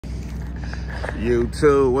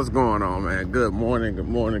YouTube, what's going on, man? Good morning,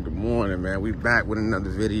 man. We back with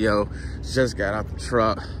another video. Just got out the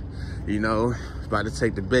truck, you know, about to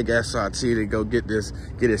take the big SRT to go get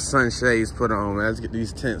his sunshades put on, man. Let's get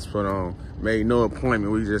these tints put on. Made no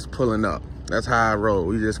appointment, we just pulling up. That's how I roll,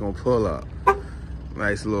 we just gonna pull up.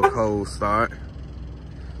 Nice little cold start.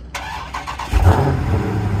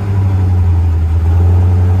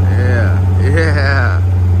 Yeah.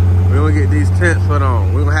 We gonna get these tints put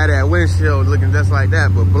on. We gonna have that windshield looking just like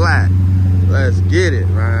that, but black. Let's get it,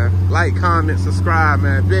 man. Like, comment, subscribe,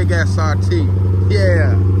 man. Big SRT.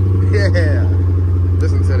 Yeah.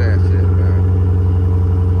 Listen to that shit, man.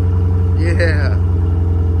 Yeah.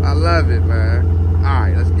 I love it, man. All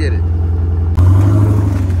right, let's get it.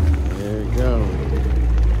 There we go.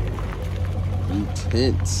 New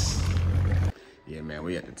tints. Yeah, man,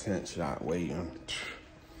 we at the tint shop waiting.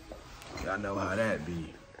 Y'all know how that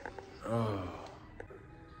be. Oh.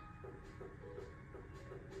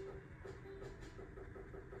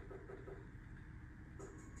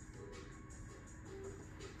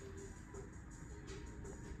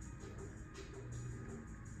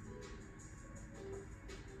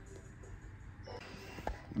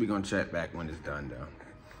 We gonna check back when it's done, though.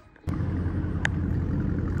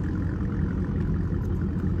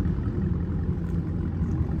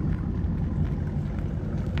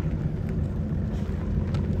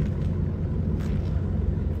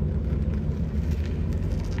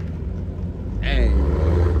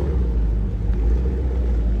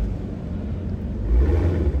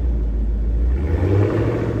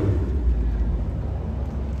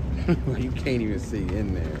 You can't even see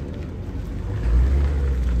in there.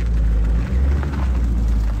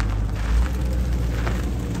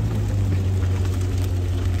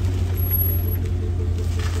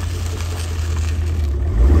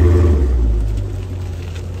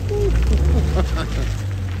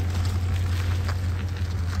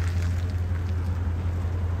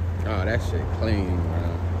 Oh, that shit clean,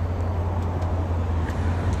 man.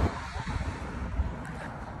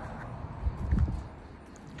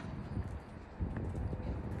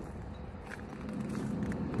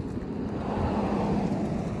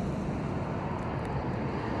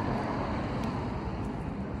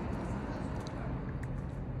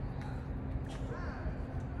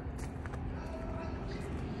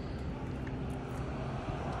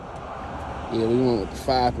 Yeah, we went with the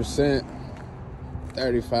 5%,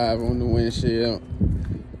 35 on the windshield.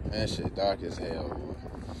 That shit dark as hell, boy.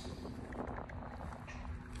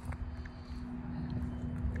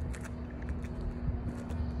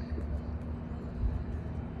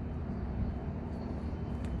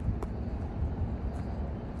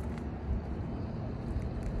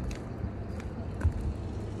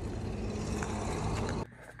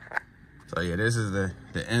 So yeah, this is the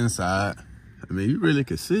inside. I mean, you really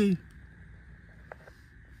could see.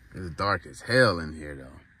 It's dark as hell in here,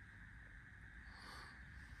 though.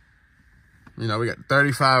 You know, we got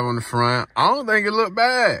 35 on the front. I don't think it looked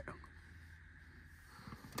bad.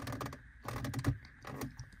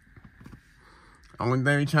 Only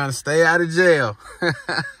thing we trying to stay out of jail.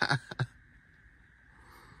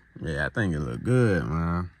 Yeah, I think it looked good,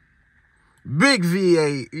 man. Big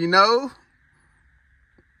V8, you know?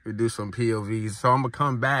 We do some POVs. So I'm going to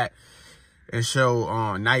come back and show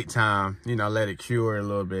on nighttime, you know, let it cure a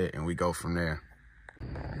little bit, and we go from there.